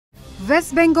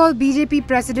West Bengal BJP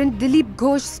President Dilip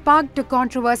Ghosh sparked a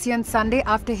controversy on Sunday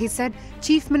after he said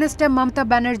Chief Minister Mamata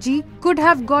Banerjee could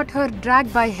have got her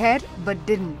dragged by hair but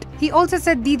didn't. He also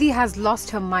said Didi has lost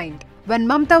her mind. When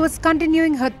Mamata was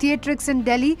continuing her theatrics in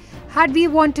Delhi, had we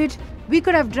wanted, we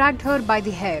could have dragged her by the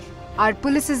hair. Our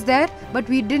police is there, but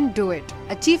we didn't do it.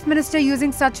 A chief minister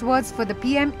using such words for the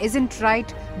PM isn't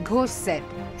right, Ghosh said.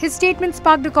 His statement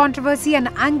sparked a controversy and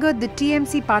angered the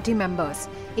TMC party members.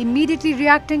 Immediately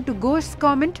reacting to Ghosh's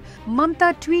comment,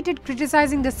 Mamata tweeted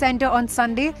criticizing the centre on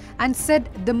Sunday and said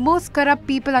the most corrupt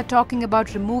people are talking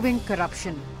about removing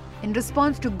corruption. In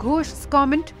response to Ghosh's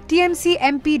comment, TMC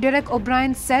MP Derek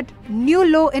O'Brien said, "New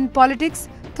law in politics,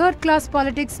 third-class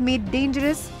politics made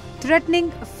dangerous, threatening,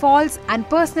 false and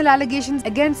personal allegations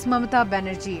against Mamata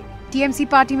Banerjee." TMC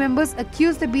party members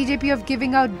accused the BJP of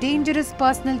giving out dangerous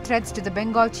personal threats to the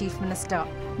Bengal Chief Minister.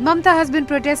 Mamata has been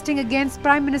protesting against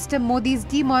Prime Minister Modi's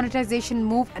demonetisation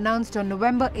move announced on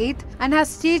November 8th and has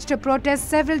staged a protest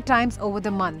several times over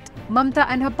the month. Mamata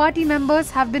and her party members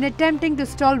have been attempting to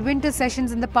stall winter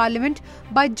sessions in the parliament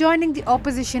by joining the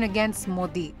opposition against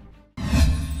Modi.